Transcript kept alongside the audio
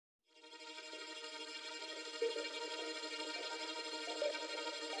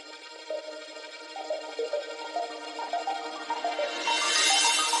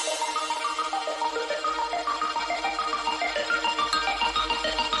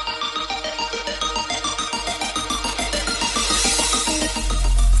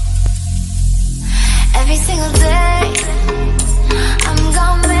single day I'm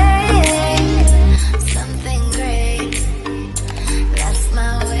gonna make something great. That's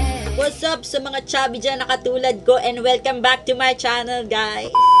my way. What's up sa mga chubby dyan na katulad ko, and welcome back to my channel, guys.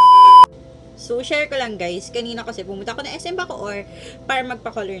 So, share ko lang, guys. Kanina kasi pumunta ako ng SM Bacoor para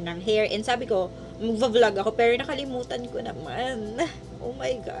magpa-color ng hair. And sabi ko, mag-vlog ako, pero nakalimutan ko naman. Oh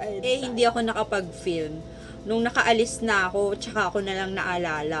my God. Eh, hindi ako nakapag-film. Nung nakaalis na ako, tsaka ako na lang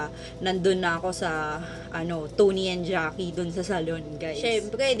naalala, nandun na ako sa, Tony and Jackie, dun sa salon, guys.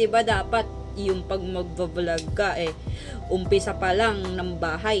 Siyempre, di ba dapat yung pag mag-vlog ka, umpisa pa lang ng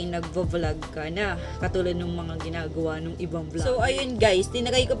bahay, nag-vlog ka na. Katulad ng mga ginagawa ng ibang vlog. So, ayun guys,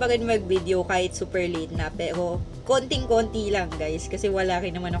 tinagay ko pa rin mag-video kahit super late na. Pero, konting-konti lang guys, kasi wala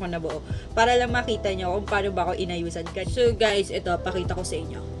rin naman ako nabuo. Para lang makita nyo kung paano ba ako inayusan ka. So guys, ito, pakita ko sa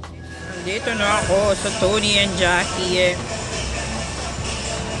inyo. Dito na ako sa Tony and Jackie.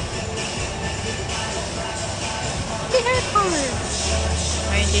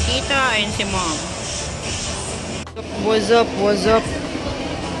 Ayun si tita, ayun si mom. What's up, what's up?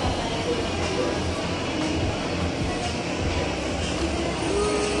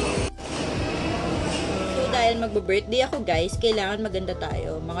 So, dahil magbe-birthday ako guys, kailangan maganda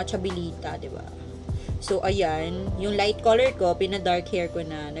tayo. Mga chabilita, diba? So, ayan. Yung light color ko, pina-dark hair ko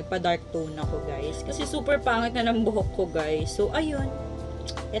na. Nagpa-dark tone ako guys. Kasi super pangit na ng buhok ko guys. So, ayun.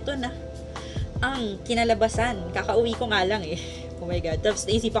 Eto na. Ang kinalabasan. Kakauwi ko nga lang Oh my God. Tapos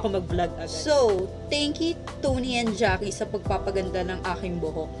naisip ako mag-vlog agad. So, thank you Tony and Jackie sa pagpapaganda ng aking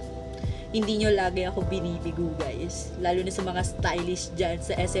buhok. Hindi nyo lagi ako binibigo guys. Lalo na sa mga stylish dyan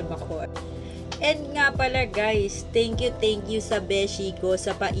sa SM Bacoor. And nga pala guys, thank you sa beshi ko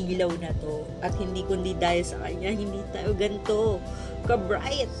sa pailaw na to. At hindi kundi dahil sa kanya, hindi tayo ganito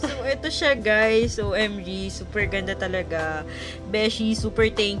ka-bright. So, ito siya guys. OMG, super ganda talaga. Beshi, super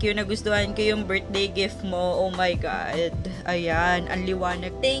thank you. Nagustuhan ko yung birthday gift mo. Oh my God. Ayan, ang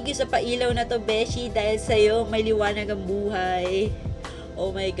liwanag. Thank you sa pailaw na to, Beshi. Dahil sa'yo, may liwanag ang buhay.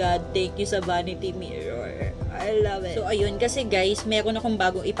 Oh my God, thank you sa vanity mirror. I love it. So, ayun, kasi guys, meron akong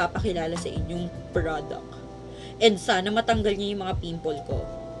bagong ipapakilala sa inyong product. And sana matanggal niyo yung mga pimple ko.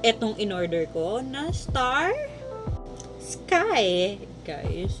 Etong in-order ko na Star Sky,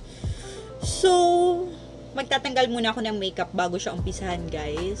 guys. So, magtatanggal muna ako ng makeup bago siya umpisahan,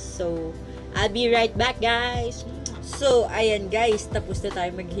 guys. So, I'll be right back, guys. So, ayan, guys. Tapos na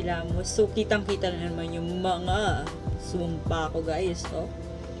tayo maghilamos. So, kitang-kita na naman yung mga sumpa ko, guys. Oh.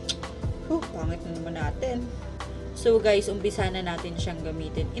 Pangit na naman natin. So, guys, umpisa na natin siyang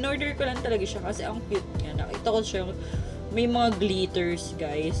gamitin. In-order ko lang talaga siya kasi ang cute niya. Nakita ko siya, may mga glitters,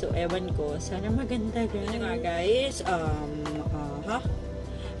 guys. So, ewan ko. Sana maganda, guys. Ano nga, guys?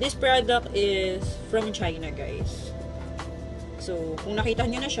 This product is from China, guys. So, kung nakita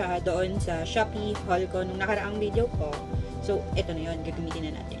nyo na siya doon sa Shopee haul ko nung nakaraang video ko. So, eto na yun.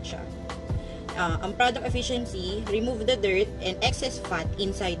 Gagamitin na natin siya. Ang product efficiency, remove the dirt and excess fat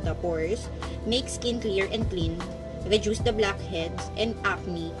inside the pores, make skin clear and clean, reduce the blackheads and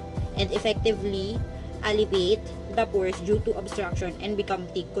acne, and effectively alleviate the pores due to obstruction and become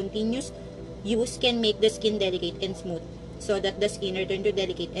thick. Continuous use can make the skin delicate and smooth so that the skin return to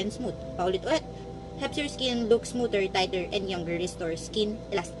delicate and smooth. Paulit-ulit. Helps your skin look smoother, tighter, and younger. Restore skin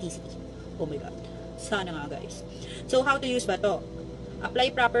elasticity. Oh my God. Sana nga, guys. So, how to use ba to? Apply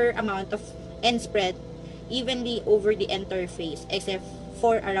proper amount of and spread evenly over the entire face except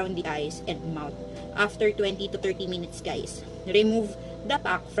for around the eyes and mouth. After 20 to 30 minutes, guys. Remove the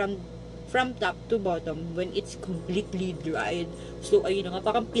pack from top to bottom when it's completely dried. So, ayun na nga,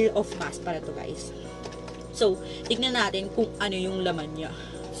 parang peel off mask para to, guys. So, tignan natin kung ano yung laman niya.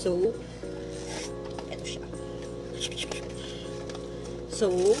 So, eto siya. So,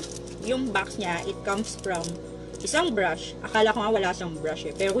 yung box niya, it comes from isang brush. Akala ko nga wala siyang brush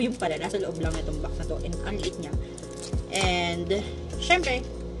pero yung pala, nasa loob lang itong box na to. And ang liit niya. And, syempre,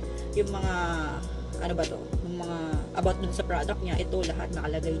 yung mga, ano ba to? Yung mga, about dun sa product niya, ito lahat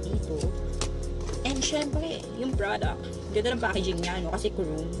nakalagay dito. And, syempre, yung product. Ganda ng packaging niya, kasi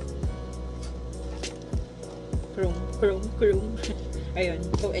chrome. Chrome. Ayun.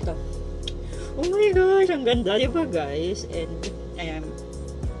 So, ito. Oh my gosh, ang ganda, diba guys? And, ayan,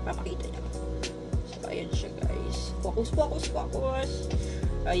 papakita niya. So, ayan siya guys. Focus.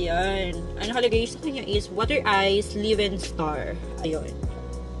 Ayan. Ang nakalagay sa kanya is Water Ice Live-In Star. Ayun.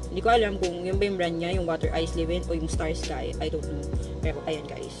 Hindi ko alam kung yung ba yung brand niya, yung Water Ice Live-In o yung Star Sky. I don't know. Pero, ayan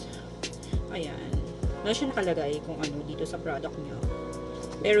guys. Ayan. Wala siya nakalagay kung ano dito sa product niya.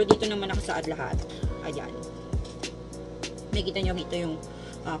 Pero dito naman nakasaad lahat. Ayan. Nakikita nyo dito yung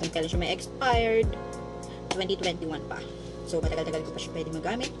kung kailan siya may expired. 2021 pa. So, matagal-tagal ko pa siya pwede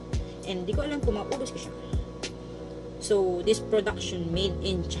magamit. And di ko alam kung maubos ko siya. So, this production made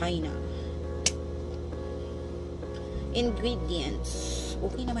in China. Ingredients.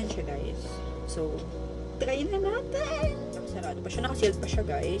 Okay naman siya, guys. So, try na natin. Sarado pa siya. Nakasealed pa siya,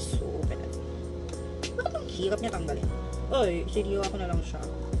 guys. So, open natin. Bakit ang hirap niya tanggalin? Ay, siniwa ko na lang siya.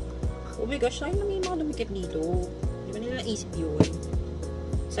 Oh my gosh, sayang na may mga dumikit dito. Di ba nila naisip yun?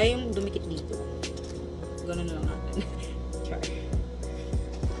 Sayang dumikit dito. Ganun na lang natin. Char.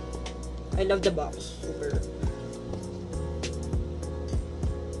 I love the box. Super.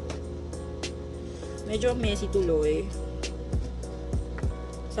 Medyo messy tuloy.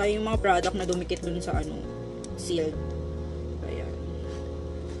 Sayang yung mga product na dumikit dun sa ano, sealed. Ayan.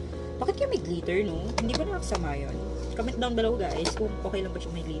 Bakit kaya may glitter, no? Hindi ba nakasama yun? Comment down below, guys, kung okay lang ba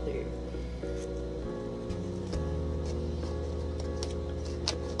siya may glitter.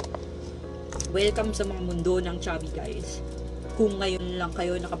 Welcome sa mga mundo ng chubby, guys. Kung ngayon lang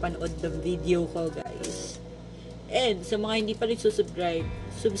kayo nakapanood ng video ko, guys. And sa mga hindi pa rin subscribe,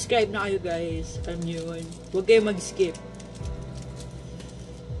 subscribe na kayo, guys. Alam nyo yun. Huwag kayo mag-skip.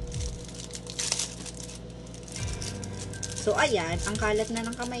 So, ayan. Ang kalat na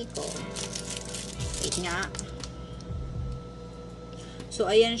ng kamay ko. Wait nga. So,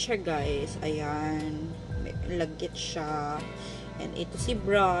 ayan siya, guys. Ayan. May lagkit siya. And ito si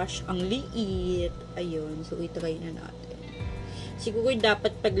brush. Ang liit. Ayun. So, itry na natin. Siguro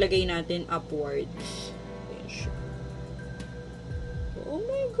dapat paglagay natin upwards. Ayan siya. Oh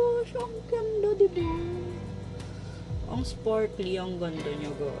my gosh. Ang ganda, diba? Ang sparkly. Ang ganda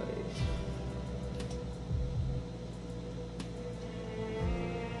niya, guys.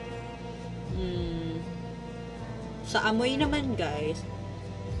 Sa amoy naman, guys,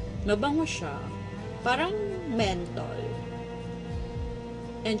 mabango siya. Parang menthol.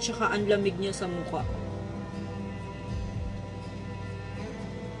 And tsaka ang lamig niya sa mukha.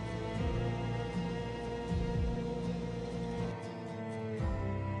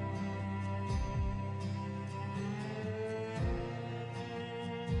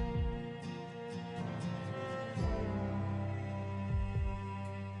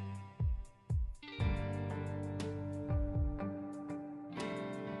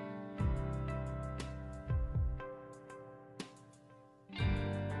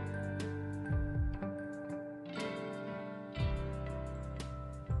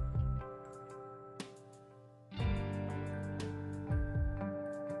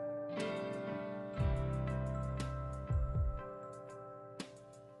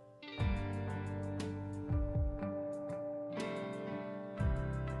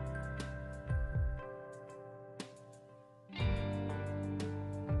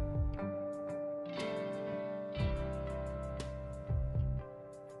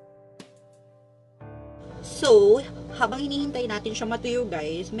 So, habang hinihintay natin siya matuyo,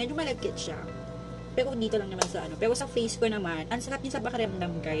 guys, medyo malagkit siya. Pero dito lang naman sa ano. Pero sa face ko naman, ang sarap niya sa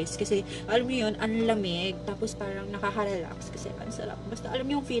pakiramdam, guys. Kasi, alam mo yun, ang lamig. Tapos parang nakaka-relax. Kasi ang sarap. Basta alam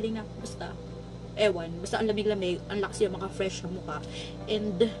mo yung feeling na, basta, ewan. Basta ang lamig-lamig. Ang lakas yung maka-fresh ng mukha.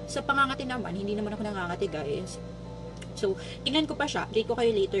 And, sa pangangati naman, hindi naman ako nangangati, guys. So, tingnan ko pa siya. Update ko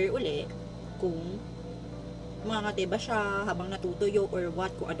kayo later uli. Kung mangangati ba siya habang natutuyo or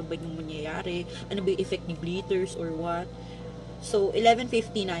what, kung ano ba yung mangyayari, ano ba yung effect ni glitters or what. So,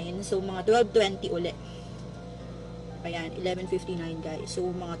 11:59. So, mga 12:20 uli. Ayan, 11:59, guys. So,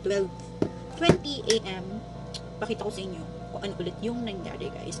 mga 12:20 AM, pakita ko sa inyo kung ano ulit yung nangyari,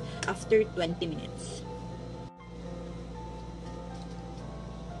 guys, after 20 minutes.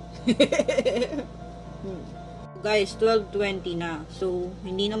 Guys, 12:20 na. So,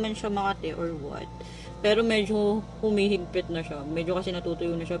 hindi naman siya makati or what. Pero medyo humihigpit na siya. Medyo kasi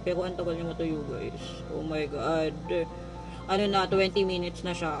natutuyo na siya. Pero ang tagal niya matuyo, guys. Oh my God. Ano na, 20 minutes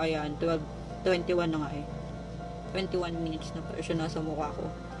na siya. Ayan, 21 na nga eh. 21 minutes na pa siya nasa mukha ko.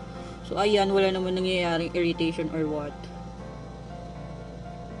 So, ayan, wala naman nangyayaring irritation or what.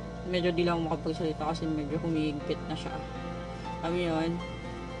 Medyo di lang makapagsalita kasi medyo humihigpit na siya. Alam yun.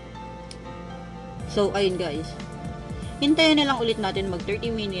 So, ayun, guys. Hintayin na lang ulit natin mag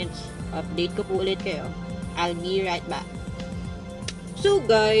 30 minutes. Update ko po ulit kayo. I'll be right back. So,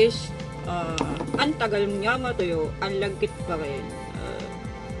 guys, ang tagal nga matuyo, ang lagkit pa rin.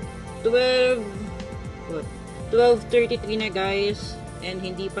 12:33 na, guys, and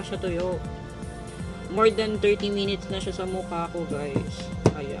hindi pa siya tuyo. More than 30 minutes na siya sa mukha ko, guys.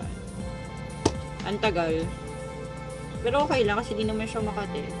 Ayan. Ang tagal. Pero okay lang kasi di naman siya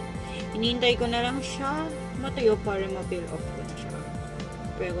makati. Hinihintay ko na lang siya matuyo para ma-peel off ko na siya.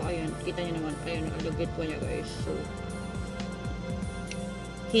 Pero ayan, kita nyo naman, ayan, ang lagkit ko niya, guys. So,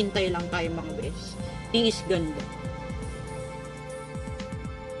 hintay lang tayo, mga bes. Tingis ganda.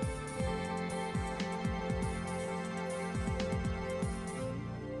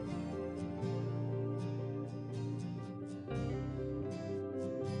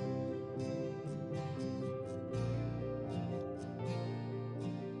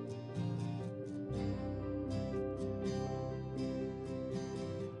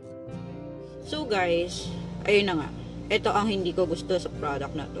 guys, ayun na nga. Ito ang hindi ko gusto sa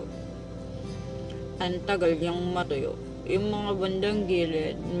product na to. Ang tagal niyang matuyo. Yung mga bandang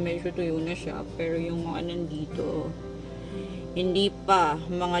gilid, medyo tuyo na siya. Pero yung mga nandito, hindi pa,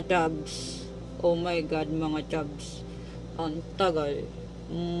 mga tabs. Oh my god, mga tabs. Ang tagal.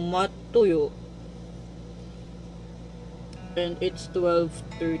 Matuyo. And it's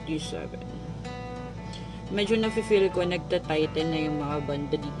 12:37. Medyo nafe-feel ko nagta-tighten na yung mga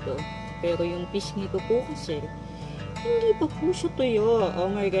banda dito. Pero yung pisngi ko po kasi, hindi pa po siya tuyo. Oh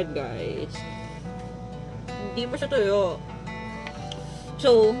my god, guys. Hindi pa siya tuyo.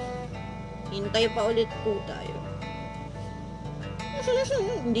 So, hintay pa ulit po tayo.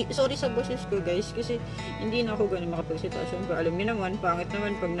 Hindi, sorry sa boses ko, guys, kasi hindi na ako ganun makapagsalita. Siyempre, alam niyo naman, pangit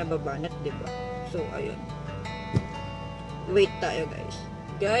naman pag nababanat, diba? So, ayun. Wait tayo, guys.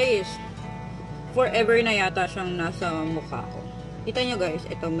 Guys, forever na yata siyang nasa mukha ko. Kita nyo, guys,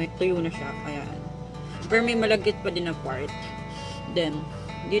 ito, may tuyo na siya. Ayan. Pero may malagkit pa din na part. Then,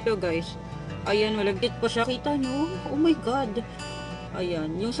 dito, guys, ayan, malagkit pa siya. Kita nyo? Oh my god.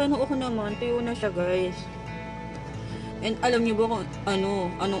 Ayan. Yung sa noo ko naman, tuyo na siya, guys. And alam nyo ba kung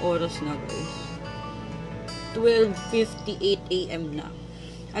anong oras na, guys? 12:58 AM na.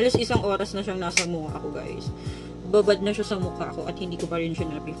 Alas isang oras na siyang nasa mukha ko, guys. Babad na siya sa mukha ko at hindi ko pa rin siya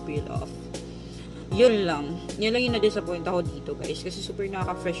napipeel off. Yun lang. Yun lang yung na-disappoint ako dito, guys. Kasi super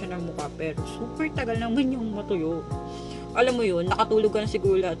nakaka-fresh siya ng mukha. Pero super tagal naman yung matuyo. Alam mo yun, nakatulog ka na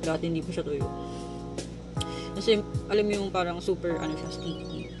siguro lahat hindi pa siya tuyo. Kasi alam mo yung parang super, siya,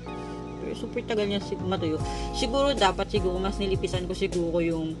 sticky. Pero super tagal niya matuyo. Siguro dapat, mas nilipisan ko siguro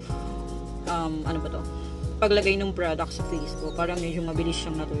yung, paglagay ng product sa face ko. Parang medyo mabilis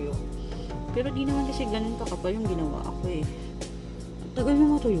siyang natuyo. Pero di naman kasi ganun kakapal yung ginawa ako eh. Ang tagal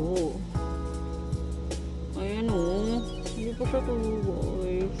na matuyo. Ayan o. Hindi pa siya tuyo,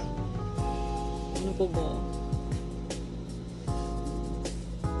 guys. Ano pa ba?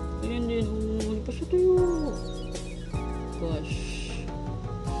 Ayan din o. Hindi pa siya tuyo. Gosh.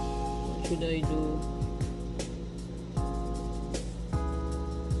 What should I do?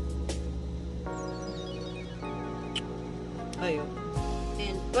 Ayun.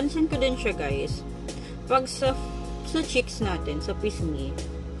 And pansin ko din siya, guys. Pag sa cheeks natin, sa pisngi,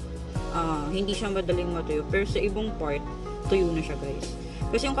 hindi siya madaling matuyo. Pero sa ibang part, tuyo na siya, guys.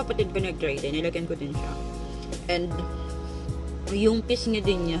 Kasi yung kapatid ko nag-try din, nilagyan ko din siya. And yung pisngi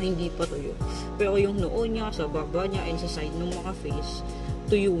din niya, hindi pa tuyo. Pero yung noo niya, sa baba niya, and sa side ng mga face,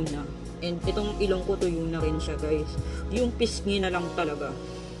 tuyo na. And itong ilong ko, tuyo na rin siya, guys. Yung pisngi na lang talaga.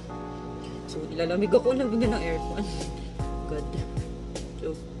 So, nilalamig ako, nabigyan ng aircon. Good.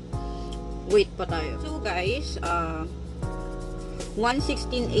 So, wait pa tayo. So, guys,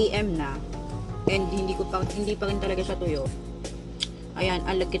 1:16 AM na. And hindi pa rin talaga siya tuyo. Ayan,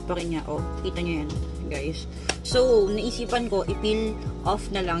 ang lagkit pa rin niya. Oh, kita niyo yan, guys. So, naisipan ko, i-peel off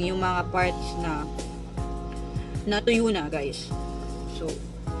na lang yung mga parts na natuyo na, guys. So,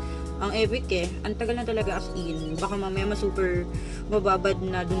 ang epic eh. Ang tagal na talaga as in. Baka mamaya super mababad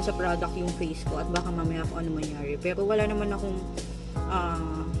na dun sa product yung face ko. At baka mamaya kung ano mangyari. Pero wala naman akong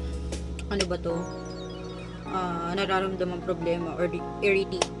nararamdaman problema or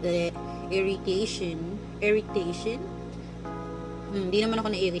irritation. Hindi naman ako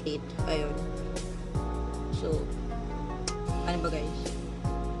na-irritate. Ayun. So, ano ba, guys?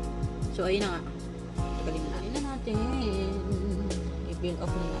 So, ayun na nga. Tagalin na natin. I-peel off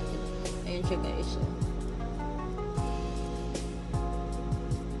na natin. Ayun siya, guys.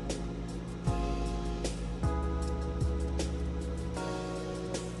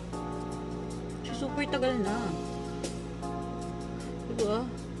 So, super tagal na. Diba?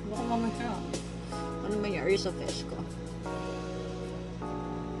 Baka mamaya. Ano mangyari sa face ko?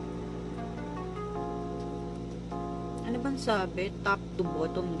 Ano bang sabi? Top to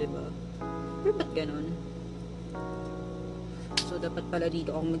bottom, diba? Pero ba't ganun? So, dapat pala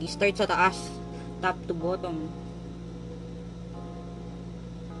dito ako mag-start sa taas. Top to bottom.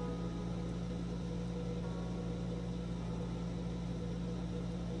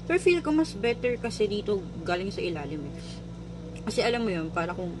 Pero feel ko mas better kasi dito galing sa ilalim eh. Kasi alam mo yun,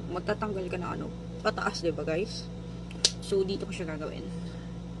 para kung magtatanggal ka na pataas, diba, guys? So, dito ko siya gagawin.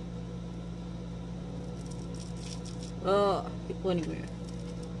 Ipunin ko yun.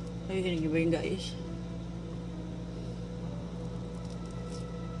 Ayun nyo ba yun, guys?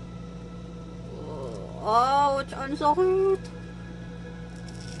 Ouch! Ang sakit!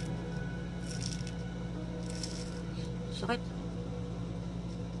 Sakit.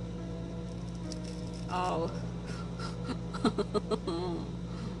 Ow.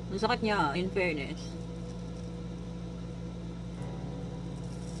 Ang sakit niya, in fairness.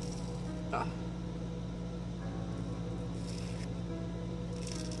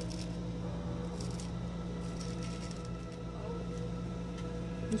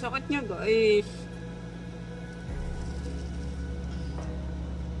 Ang sakit niya, guys.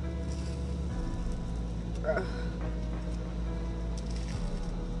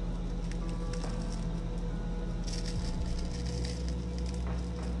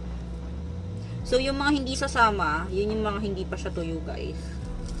 So, yung mga hindi sasama, yun yung mga hindi pa siya tuyo, guys.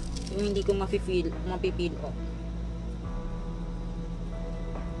 Yung hindi ko mapipil off.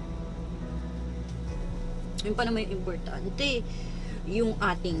 Yun pa naman yung importante. Yung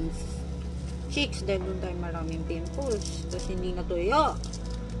ating cheeks, dahil doon tayo maraming pimples. Tapos hindi na tuyo.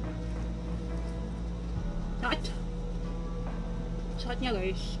 Sakit. Sakit niya,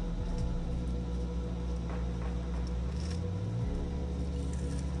 guys.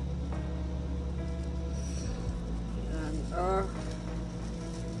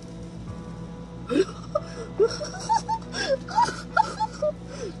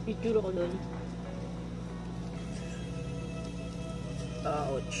 Picture ako doon.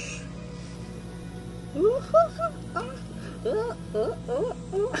 Ouch.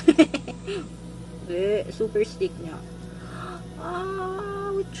 Super stick niya.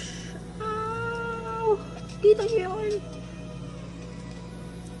 Ouch. Ow. Kita niyo yun.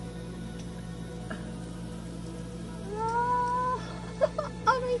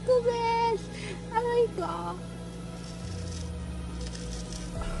 Aray ko, bes. Aray ko.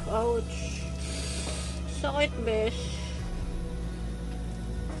 Ouch. Sakit, bes.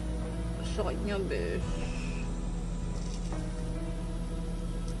 Sakit niya, bes.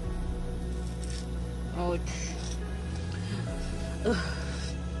 Ouch.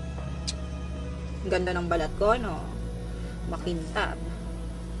 Ganda ng balat ko, no? Makintab.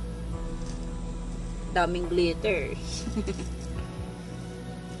 Daming glitters.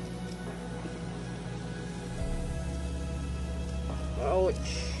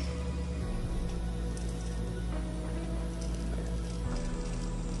 Ouch.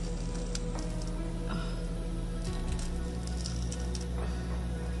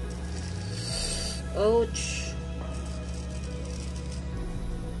 Ouch.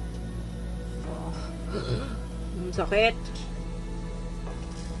 Ang sakit.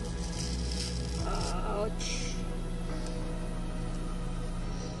 Ouch.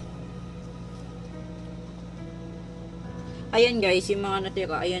 Ayan guys, yung mga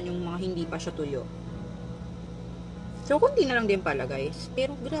natira, ayan yung mga hindi pa siya tuyo. So, kunti na lang din pala guys.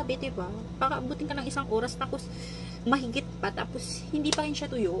 Pero grabe, diba? Pakaabutin ka ng 1 oras, tapos mahigit pa, tapos hindi pa rin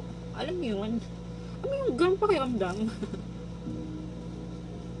siya tuyo. Alam mo yun? Alam mo yung gang pakiramdam?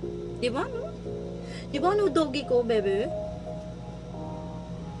 Diba, no? Diba, no, doggy ko, bebe?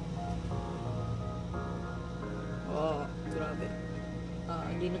 Oh, grabe.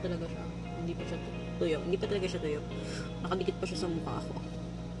 Hindi na talaga siya. Hindi pa siya tuyo. Hindi pa talaga siya tuyo. Nakadikit pa siya sa mukha ko.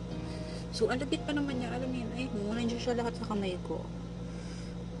 So, ang lagit pa naman niya. Alam niyo yun, ay, nandiyan siya lahat sa kamay ko.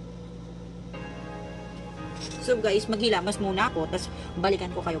 So, guys, maghilamas muna ako, tapos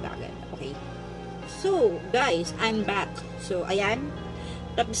balikan ko kayo agad. Okay? So, guys, I'm back. So, ayan.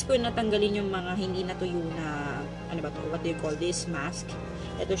 Tapos ko natanggalin yung mga hindi natuyo na, ano ba to? What do you call this? Mask.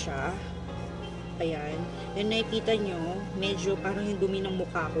 Ito siya. Ayan. And nakikita nyo, medyo parang yung dumi ng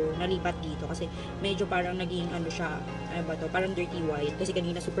mukha ko nalipat dito. Kasi medyo parang naging, ano siya, ano ba to? Parang dirty white. Kasi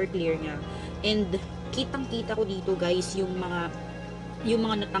kanina super clear niya. And, kitang-kita ko dito, guys, yung mga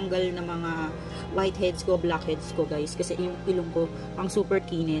natanggal na mga whiteheads ko, blackheads ko, guys. Kasi yung ilong ko, ang super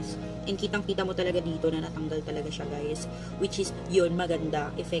kinis. And kitang-kita mo talaga dito na natanggal talaga siya, guys. Which is, yun,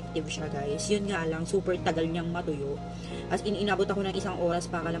 maganda. Effective siya, guys. Yun nga lang, super tagal niyang matuyo. As in, inabot ako ng 1 oras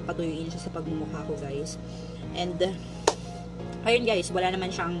para lang patuyuin siya sa pagmumukha ko, guys. And, ayun, guys, wala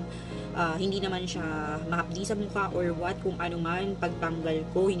naman siyang, hindi naman siya mahapdi sa mukha or what, kung ano man, pagtanggal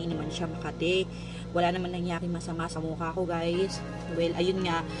ko, hindi naman siya makate. Wala naman nangyari masama sa mukha ko, guys. Well, ayun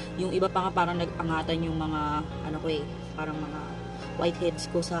nga, yung iba pa nga parang nag-angatan yung mga, ano ko eh, parang mga whiteheads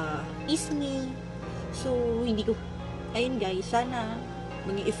ko sa isni. So, hindi ko, ayun guys, sana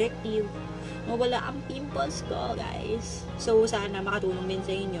maging effective. Mawala ang pimples ko, guys. So, sana makatulong din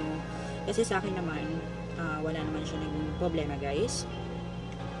sa inyo. Kasi sa akin naman, wala naman siya naging problema, guys.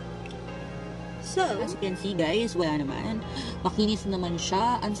 So, as you can see, guys, wala naman. Makinis naman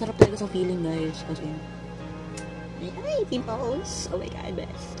siya. Ang sarap talaga sa feeling, guys. Kasi, ay, pimples. Oh my God,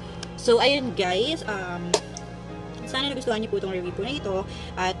 best. So, ayun, guys. Sana nagustuhan niyo po itong review po na ito.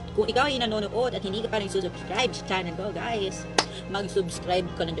 At kung ikaw ay nanonood at hindi ka pa nagsusubscribe sa channel ko, guys, mag-subscribe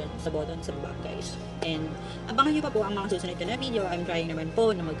ka na dyan sa button sa baba, guys. And abangan niyo pa po ang mga susunod na video. I'm trying naman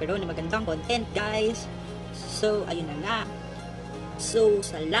po na magkaroon ng magandang content, guys. So, ayun na nga. So,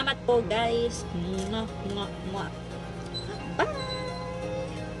 salamat po, guys. Bye!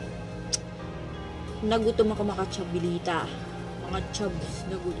 Nagutom ako makatsabilita. mga chubs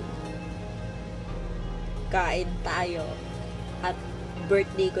na gulo. Kain tayo. At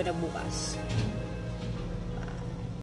birthday ko na bukas.